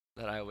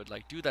that I would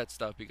like do that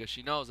stuff because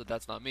she knows that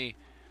that's not me.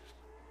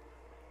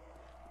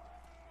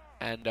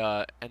 And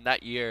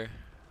that year,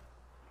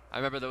 I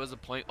remember there was a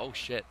point. Oh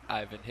shit!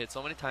 I've been hit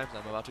so many times.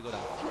 I'm about to go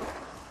down.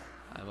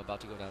 I'm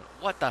about to go down.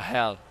 What the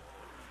hell?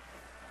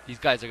 These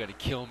guys are gonna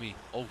kill me.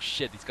 Oh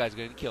shit! These guys are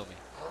gonna kill me.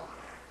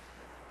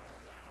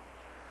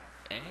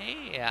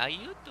 Hey, how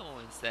you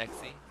doing,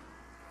 sexy?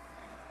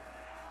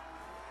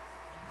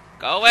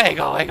 Go away!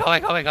 Go away! Go away!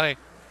 Go away! Go away!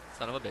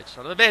 Son of a bitch!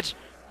 Son of a bitch!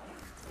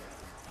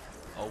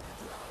 Oh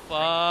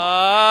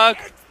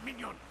fuck!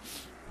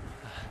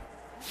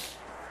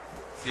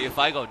 See, if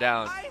I go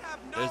down,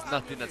 there's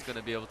nothing that's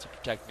gonna be able to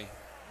protect me.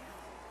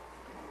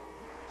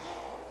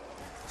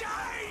 Son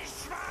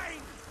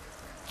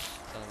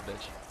of a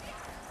bitch.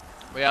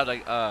 But yeah,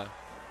 like, so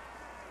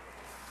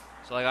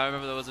like I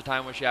remember there was a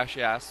time where she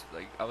actually asked,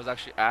 like, I was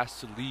actually asked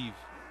to leave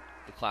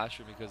the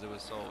classroom because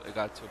it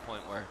got to a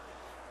point where,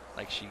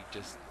 like, she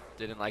just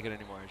didn't like it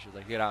anymore. And she was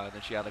like, get out. And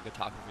then she had like a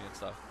talk with me and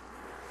stuff.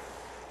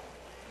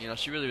 You know,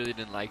 she really, really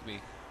didn't like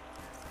me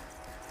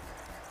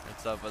and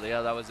stuff. But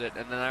yeah, that was it.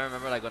 And then I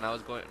remember like when I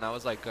was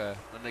like,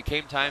 when it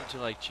came time to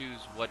like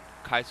choose what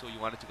high school you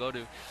wanted to go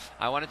to,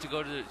 I wanted to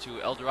go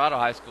to El Dorado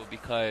High School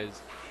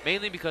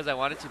mainly because I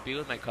wanted to be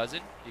with my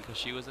cousin because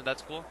she was in that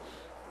school.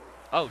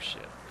 Oh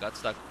shit, got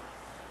stuck.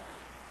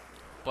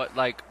 But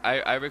like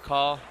I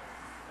recall.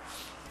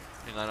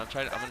 Hang on, I'm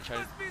gonna try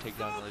to take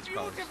down all these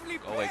crawlers.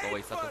 Go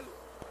away, stop them.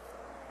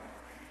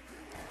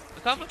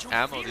 Look how much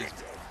ammo these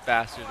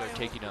bastards are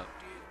taking up.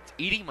 It's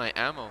eating my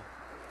ammo.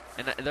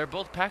 And they're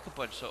both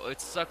pack-a-punch, so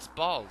it sucks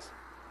balls.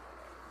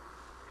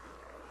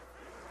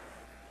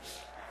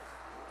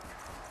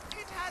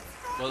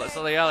 Well,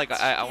 so yeah, like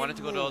I wanted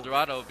to go to El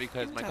Dorado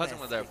because my cousin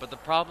was there, but the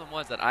problem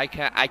was that I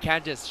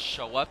can't just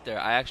show up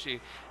there.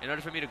 In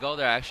order for me to go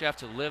there, I actually have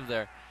to live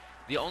there.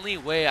 The only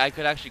way I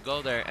could actually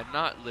go there and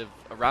not live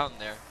around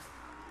there.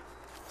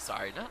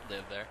 Sorry, not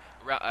live there.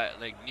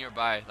 Like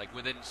nearby, like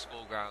within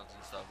school grounds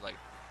and stuff. Like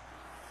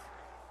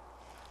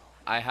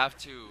I had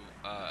to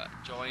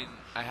join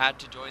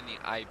the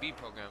IB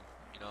program.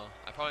 You know,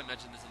 I probably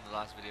mentioned this in the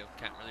last video.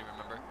 Can't really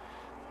remember.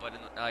 But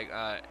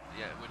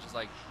yeah, which is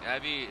like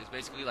IB is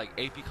basically like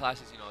AP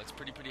classes. You know, it's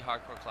pretty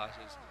hardcore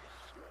classes.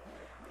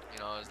 You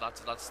know, there's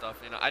lots of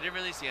stuff. You know, I didn't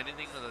really see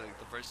anything for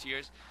the first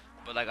years,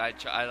 but like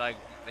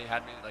they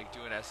had me like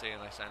do an essay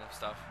and like sign up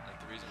stuff. Like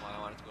the reason why I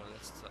wanted to go to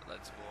that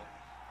school.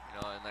 You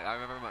know, and like I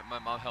remember my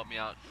mom helped me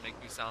out, make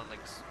me sound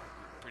like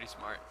pretty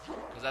smart.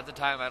 Because at the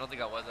time I don't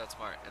think I was that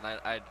smart, and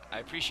I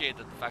appreciate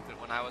the fact that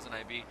when I was in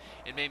IB,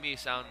 it made me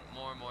sound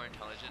more and more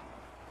intelligent.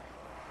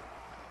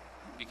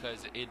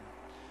 Because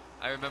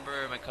I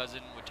remember my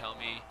cousin would tell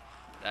me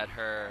that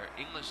her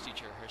English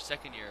teacher, her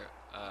second year,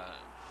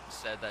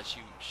 said that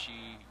she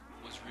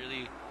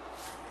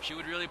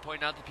would really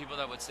point out the people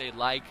that would say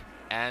like,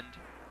 and,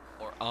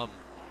 or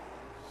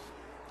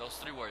those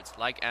three words,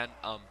 like, and,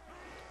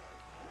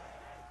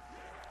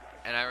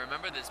 And I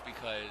remember this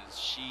because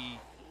she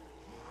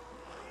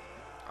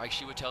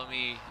would tell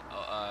me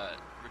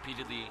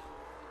repeatedly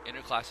in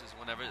her classes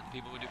whenever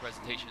people would do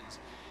presentations.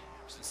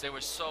 Since they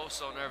were so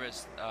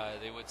nervous,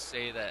 they would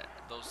say that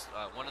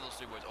one of those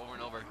three words over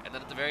and over. And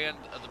then at the very end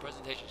of the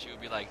presentation, she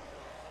would be like,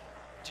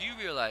 "Do you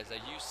realize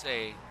that you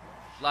say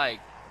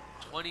like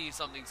 20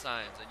 something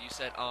times and you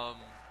said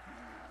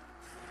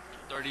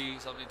 30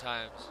 something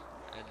times?"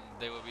 And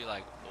they would be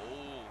like,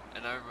 "Oh."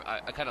 And I remember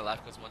I kind of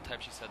laughed because one time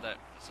she said that,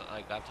 so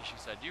like after she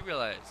said, "Do you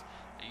realize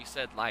that you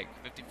said like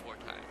 54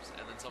 times?"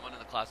 And then someone in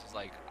the class was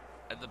like,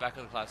 in the back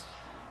of the class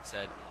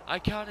said, "I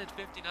counted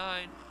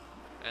 59."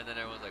 And then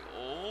everyone's like,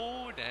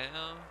 "Oh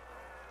damn."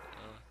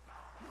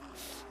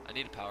 I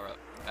need to power up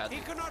badly.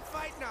 He cannot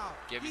fight now.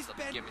 Give me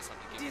something. Give me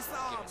something. Give me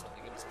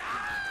something. Give me something.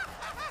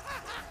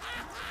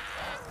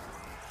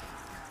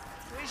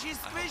 Squishy,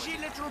 squishy,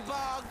 little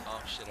bug.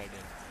 Oh shit, I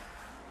did.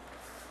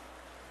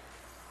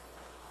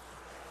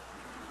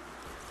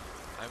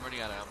 I'm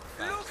running out of ammo.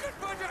 Look at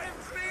what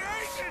I've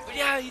created. But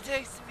yeah, he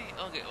takes me.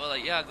 Okay, well,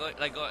 like yeah,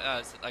 like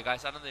I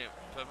signed on the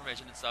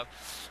information and stuff,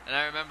 and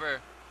I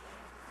remember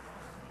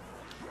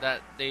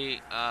that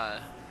they,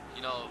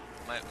 you know,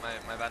 my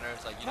banner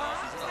was like, you know,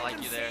 he's gonna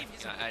like you there. You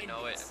know, I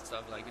know it and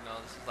stuff. Like, you know,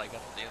 this is like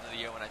at the end of the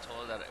year when I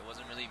told her that it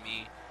wasn't really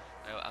me.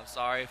 I'm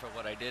sorry for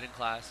what I did in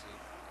class.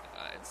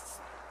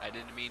 I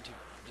didn't mean to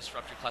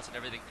disrupt your class and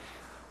everything.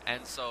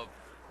 And so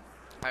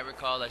I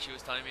recall that she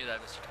was telling me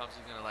that Mr.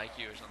 Thompson's gonna like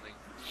you or something.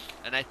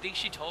 And I think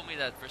she told me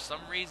that for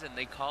some reason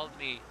they called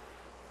me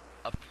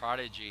a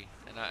prodigy.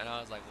 And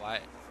I was like,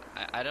 why?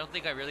 I don't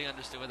think I really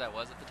understood what that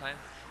was at the time.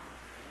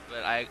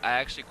 But I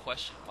actually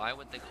questioned, why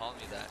would they call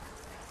me that?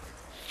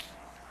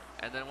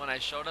 And then when I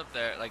showed up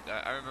there, like,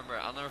 I remember,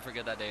 I'll never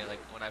forget that day,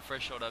 like, when I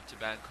first showed up to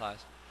band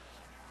class,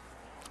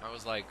 I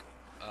was like,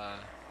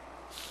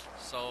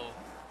 so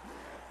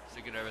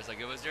super nervous. Like,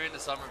 it was during the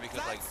summer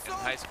because, like, in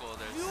high school,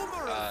 there's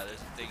a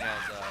thing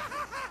as,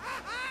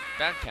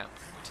 band camp,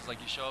 which is, like,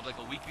 you show up, like,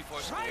 a week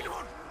before school,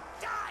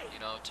 you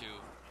know, to,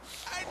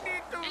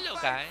 hello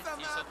guys,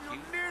 you're so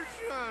cute.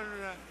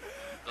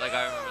 But, like,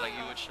 I remember, like,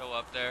 you would show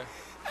up there,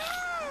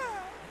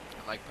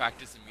 and, like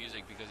practicing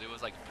music because it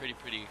was like a pretty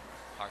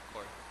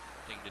hardcore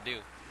thing to do.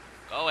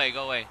 Go away,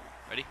 go away.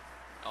 Ready?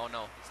 Oh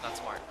no, it's not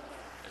smart.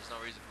 There's no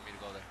reason for me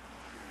to go there.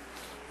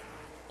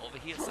 Over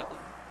here, something.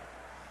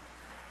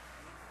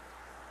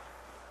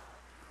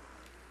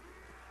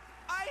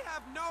 I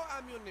have no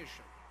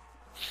ammunition.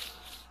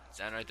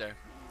 Stand right there.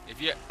 If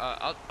you,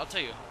 I'll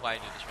tell you why I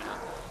do this right now.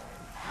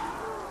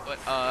 But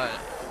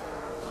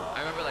I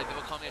remember like they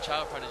would call me a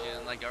child prodigy,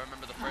 and like I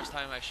remember the first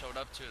time I showed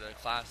up to the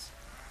class,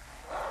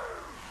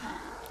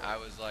 I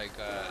was like,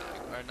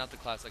 or not the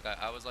class, like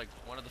I was like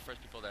one of the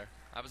first people there.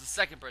 I was the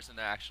second person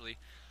there actually.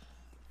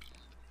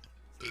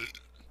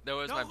 There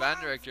was my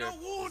band director.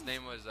 His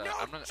name was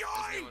I'm not. His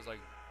name was like.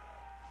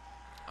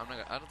 I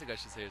don't think I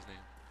should say his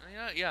name.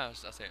 Yeah.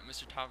 I'll say it.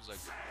 Mr. Tom's like.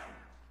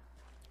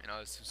 You know,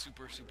 he's a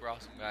super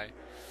awesome guy.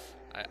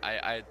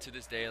 I to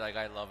this day like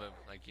I love him.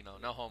 Like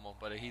no homo,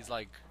 but he's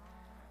like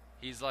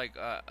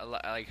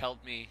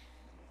helped me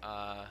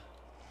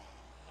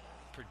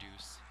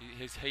produce.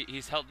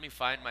 He's helped me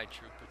find my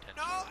true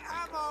potential. No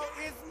ammo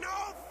is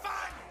no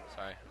fun.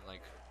 Sorry, I'm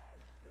like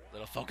a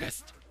little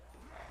focused.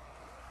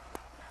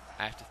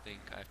 I have to think.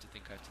 What can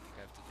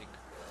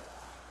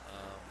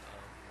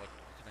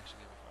actually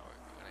give me power?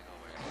 Where can I go?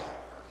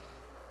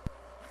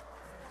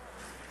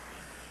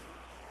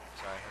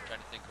 Sorry, I'm trying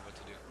to think of what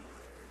to do.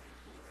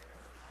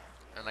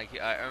 And like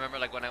I remember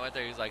like when I went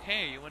there, he was like,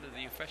 "Hey, you one of the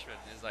new freshmen?"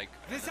 He's like,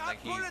 and then, like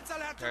he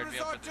paired me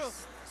up with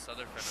this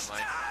other friend of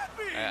mine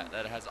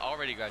that has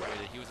already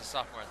graduated. He was a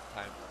sophomore at the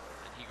time,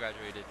 and he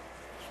graduated.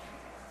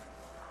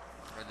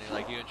 And then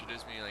like he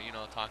introduced me, like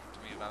talking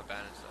to me about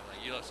band and stuff. Like,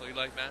 so you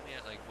like band?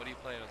 Yeah. Like, what do you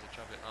play? I was a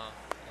trumpet.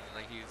 And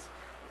like he's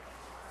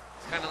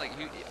kind of like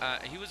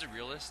he was a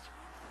realist,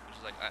 which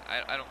is like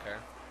I don't care,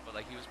 but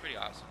like he was pretty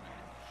awesome.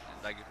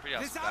 Like a pretty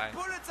awesome guy. In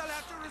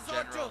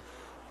general,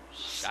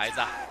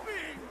 Shiza.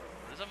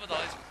 What is up with all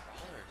these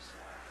crawlers?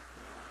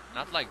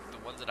 Not like the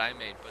ones that I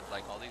made, but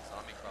like all these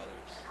zombie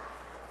crawlers.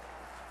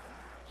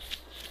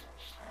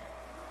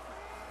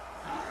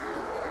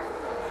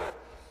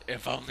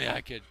 If only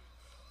I could.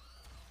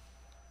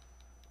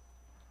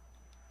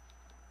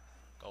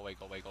 Go away.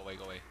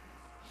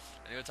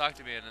 And he would talk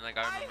to me, and then like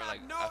I remember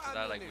like after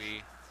that like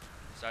we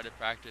started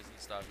practice and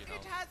stuff. The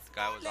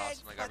guy was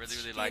awesome. Like I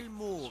really liked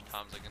Mr.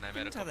 Tom's, like, and I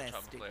met a couple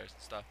trumpet players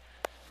and stuff.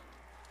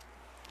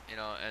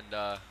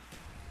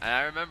 And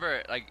I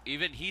remember like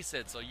even he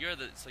said, so you're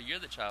the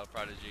child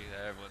prodigy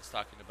that everyone's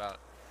talking about.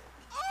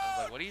 I was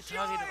like, what are you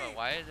talking about?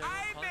 Why is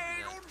everyone calling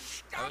me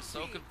that? I was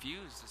so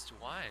confused as to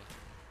why.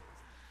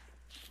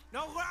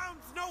 No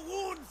rounds, no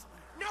wounds,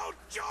 no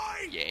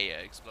joy.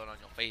 Yeah, explode on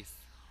your face.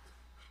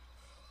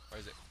 Where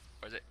is it?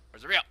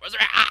 Where's the real?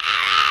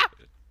 Ah!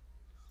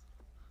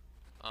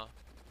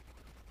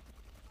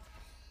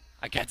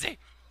 I can't see.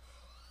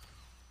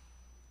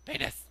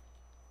 Penis.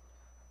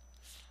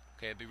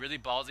 Okay, it'd be really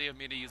ballsy of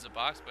me to use a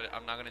box, but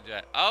I'm not gonna do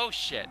that. Oh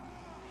shit.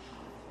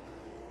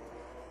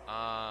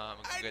 I'm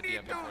gonna get the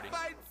MP40.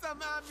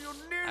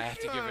 I have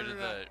to get rid of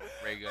the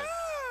ray gun.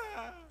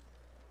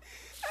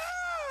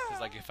 Cause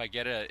like if I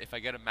get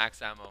a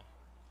max ammo,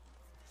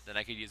 then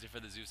I could use it for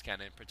the Zeus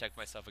cannon and protect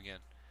myself again.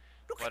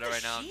 But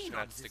right now I'm just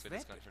gonna have to stick with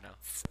this gun for now.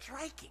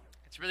 Striking.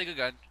 It's a really good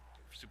gun,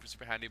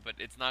 super handy, but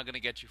it's not gonna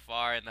get you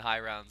far in the high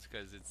rounds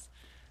because it's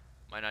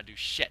might not do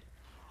shit.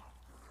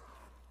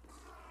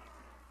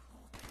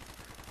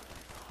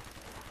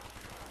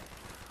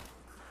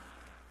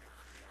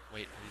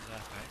 Wait, are these the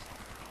last guys?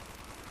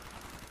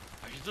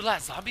 Are you the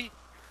last zombie?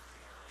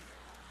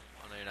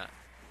 Oh no, you're not.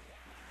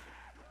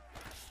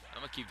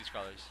 I'm gonna keep these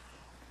crawlers.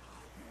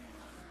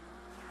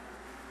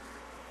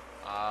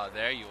 Ah,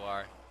 there you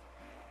are,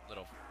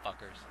 little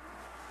fuckers.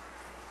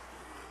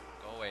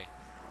 Go away.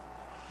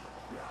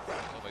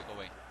 Go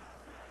away.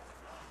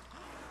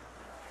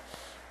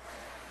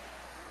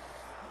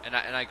 And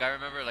I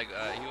remember like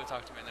he would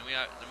talk to me, and then we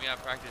had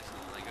practice,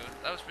 and like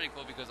that was pretty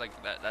cool because like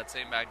that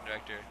same band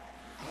director,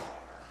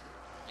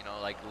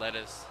 like led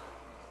us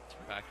to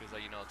practice,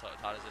 like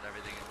taught us and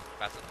everything, and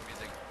passed up the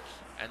music.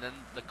 And then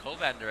the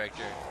co-band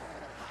director,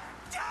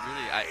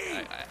 really,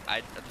 I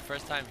at the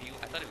first time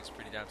I thought it was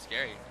pretty damn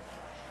scary,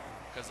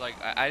 cause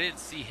like I didn't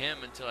see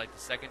him until like the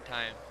second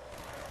time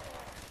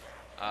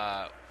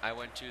I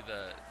went to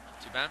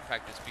band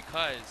practice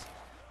because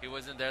he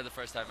wasn't there the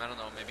first time. I don't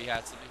know, maybe he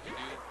had something to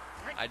do.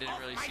 I didn't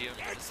really see him.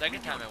 But the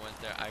second time I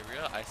went there,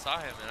 I saw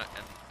him,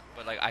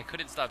 but like I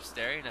couldn't stop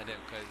staring at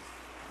him because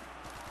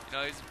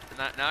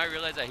now I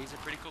realize that he's a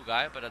pretty cool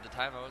guy. But at the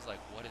time I was like,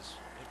 what's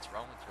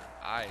wrong with your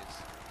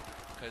eyes?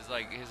 Because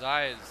like his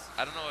eyes,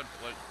 I don't know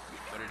what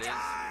it is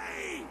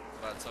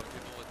about some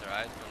people with their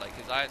eyes, but like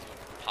his eyes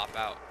would pop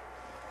out,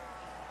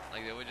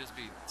 like they would just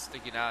be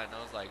sticking out, and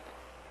I was like,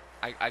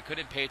 I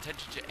couldn't pay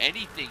attention to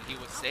anything he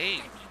was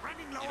saying.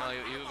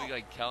 He would be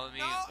like telling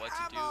me what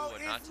to do,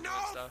 what not to do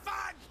and stuff.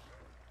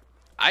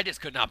 I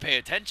just could not pay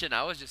attention.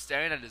 I was just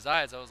staring at his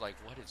eyes. I was like,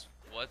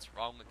 what's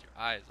wrong with your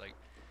eyes? Like,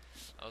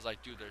 I was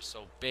like, dude, they're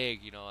so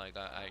big, like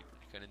I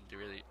couldn't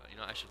really,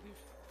 I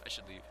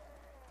should leave.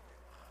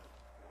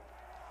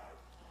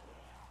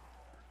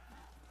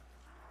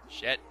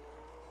 Shit.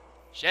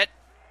 Shit.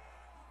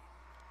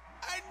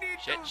 I need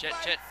Shit, to shit,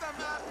 find shit. some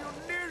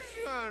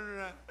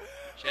ammunition.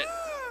 Shit.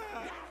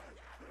 Ah.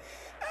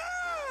 Ah.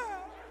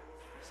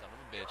 Son of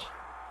a bitch.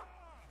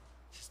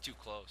 This is too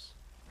close.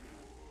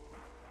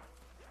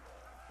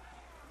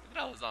 Look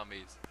at all the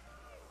zombies.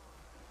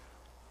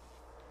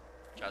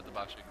 Tried the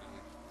box quickly.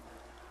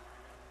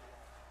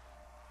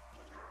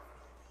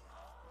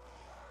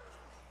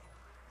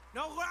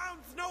 No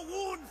rounds, no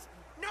wounds,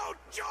 no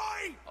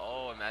joy!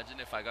 Oh, imagine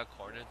if I got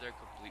cornered there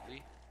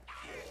completely.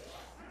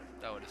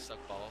 That would have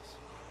sucked balls.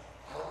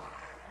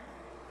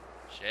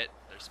 Shit,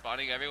 they're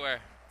spawning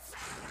everywhere.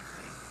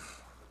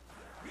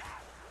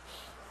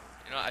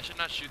 You know, I should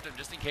not shoot them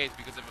just in case,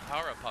 because if a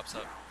power-up pops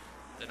up,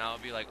 then I'll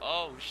be like,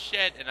 oh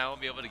shit, and I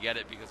won't be able to get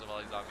it because of all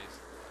these zombies.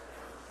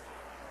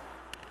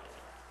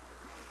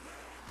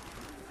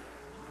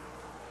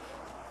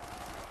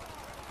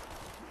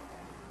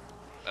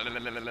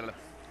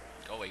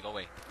 Go away, go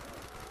away.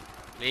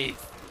 Please.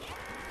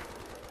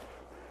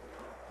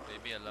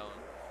 Leave me alone.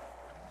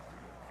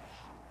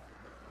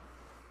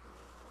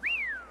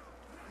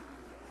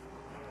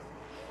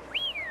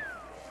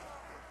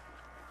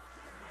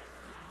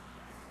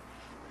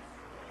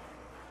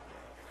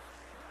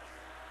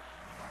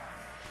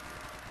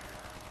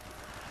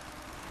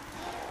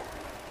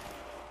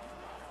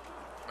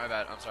 My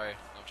bad. I'm sorry.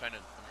 I'm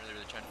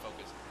really trying to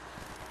focus.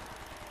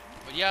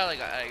 But yeah, like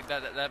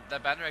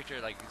that band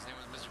director, like his name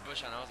was Mr.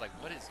 Bush, and I was like,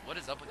 what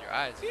is up with your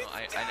eyes? You know,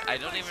 I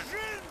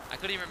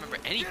couldn't even remember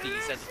anything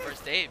he said the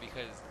first day,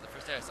 because the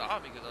first day I saw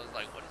him, because I was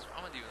like, what is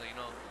wrong with you? Like, you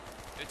know,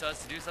 he would tell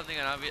us to do something,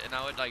 and I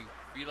would like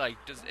be like,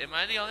 am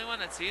I the only one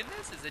that's seeing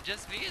this? Is it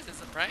just me? Is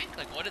this a prank?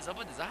 Like, what is up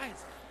with his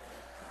eyes?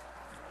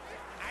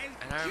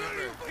 And I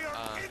remember,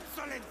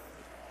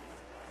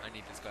 I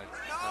need this gun.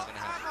 It's not gonna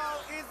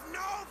happen. Is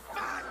no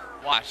fun.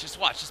 Watch,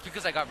 just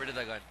because I got rid of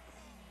that gun.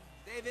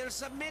 They will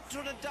submit to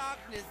the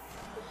darkness.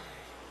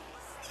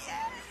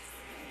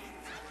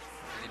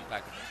 I need to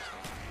back up this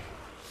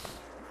one.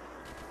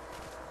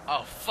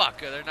 Oh fuck,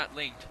 they're not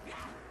linked.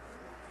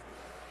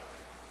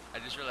 I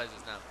just realized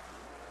this now.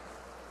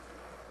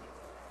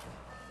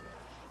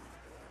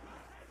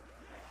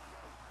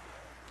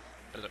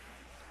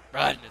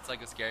 Run! It's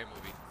like a scary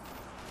movie.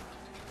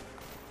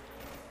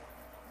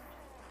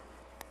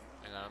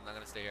 Hang on, I'm not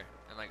gonna stay here.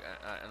 And like,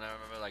 and I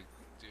remember like,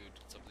 dude,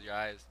 what's up with your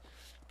eyes?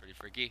 Pretty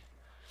freaky.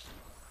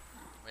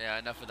 But yeah,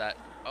 enough of that.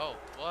 Oh,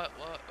 what?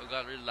 It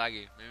got really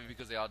laggy. Maybe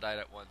because they all died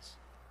at once.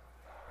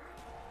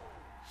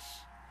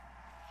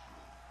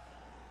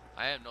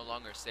 I am no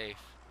longer safe.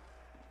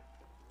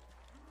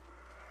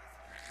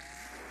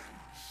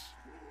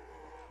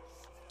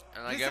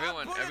 And like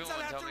everyone told me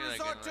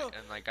like,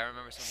 and like I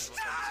remember some people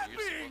told me,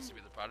 so you're supposed to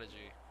be the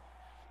prodigy.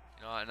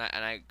 You know, and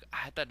I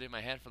had that in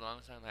my head for the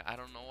longest time. Like, I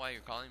don't know why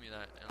you're calling me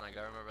that. And like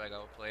I remember like I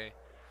would play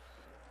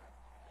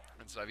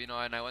and stuff, you know.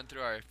 And I went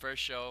through our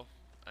first show,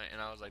 and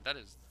I was like, that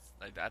is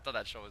like, I thought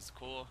that show was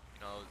cool.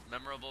 You know, it was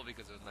memorable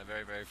because it was my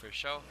very first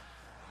show.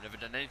 I've never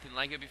done anything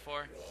like it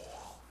before.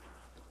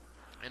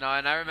 You know,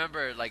 and I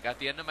remember like at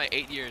the end of my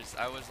 8 years,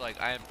 I was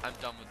like, I'm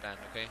done with band.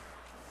 Okay,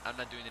 I'm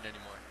not doing it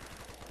anymore.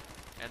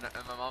 And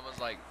my mom was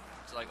like,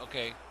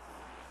 okay,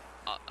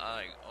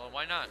 like, well,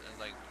 why not? And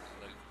like,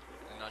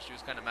 you know, she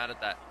was kind of mad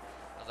at that.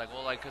 I was like,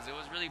 well, like, cause it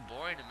was really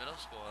boring in middle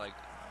school, like,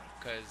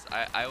 cause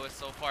I was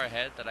so far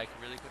ahead that I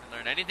really couldn't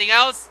learn anything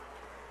else.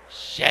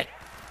 Shit.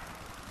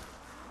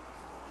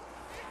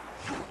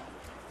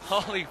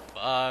 Holy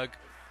fuck.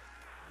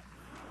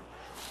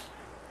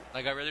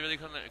 Like, I really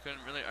couldn't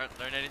really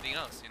learn anything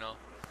else, you know,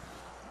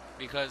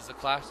 because the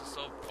class was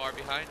so far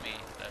behind me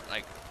that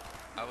like,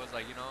 I was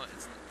like, you know,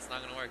 it's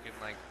not gonna work. And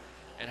like,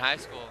 in high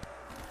school,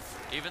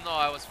 even though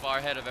I was far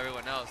ahead of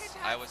everyone else,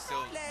 I was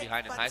still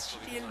behind in high school,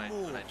 because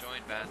when I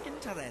joined band,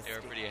 they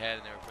were pretty ahead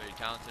and they were pretty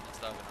talented and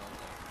stuff, and I was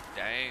like,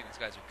 dang, these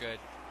guys are good.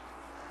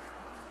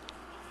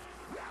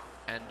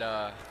 And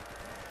I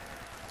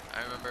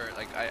remember,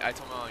 like, I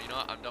told my mom, you know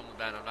what, I'm done with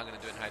band. I'm not gonna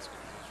do it in high school.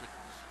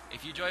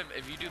 If you do band,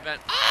 if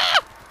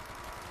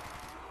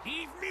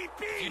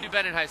you do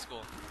band in high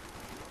school,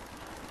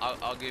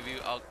 I'll get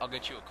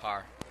you a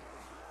car.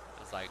 I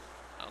was like,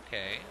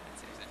 okay, that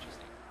seems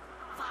interesting.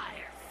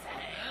 Fire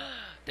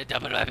The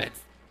double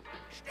weapons.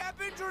 Step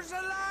into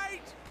the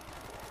light.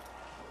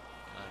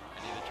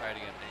 I need to try it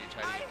again.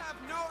 I have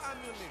no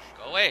ammunition.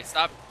 Go away!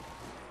 Stop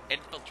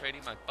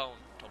infiltrating my phone,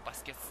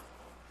 Tobuscus.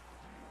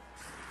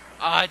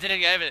 Oh, I didn't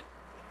get it.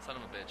 Son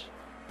of a bitch.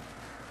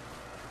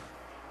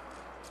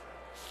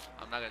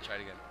 I'm not gonna try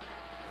it again.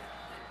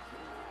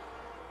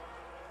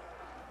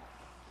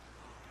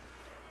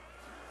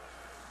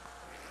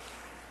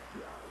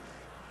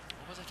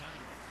 What was I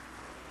talking about?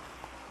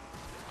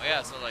 Oh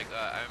yeah, so like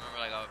I remember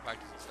like I would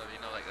practice and stuff, you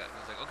know, like that. And I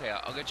was like, okay,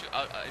 I'll get you.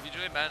 If you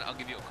join band, I'll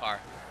give you a car.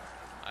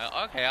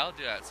 Okay, I'll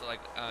do that. So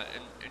like,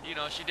 and you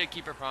know, she did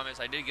keep her promise.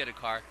 I did get a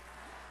car.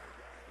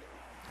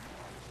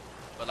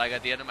 But like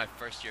at the end of my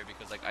first year,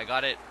 because like I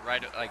got it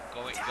right like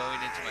going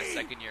into my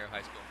second year of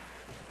high school.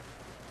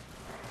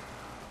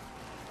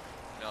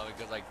 You know,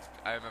 because like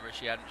I remember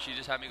she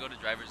just had me go to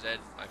driver's ed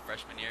my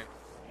freshman year,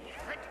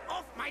 Get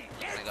off my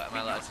I got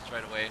my license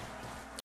right away.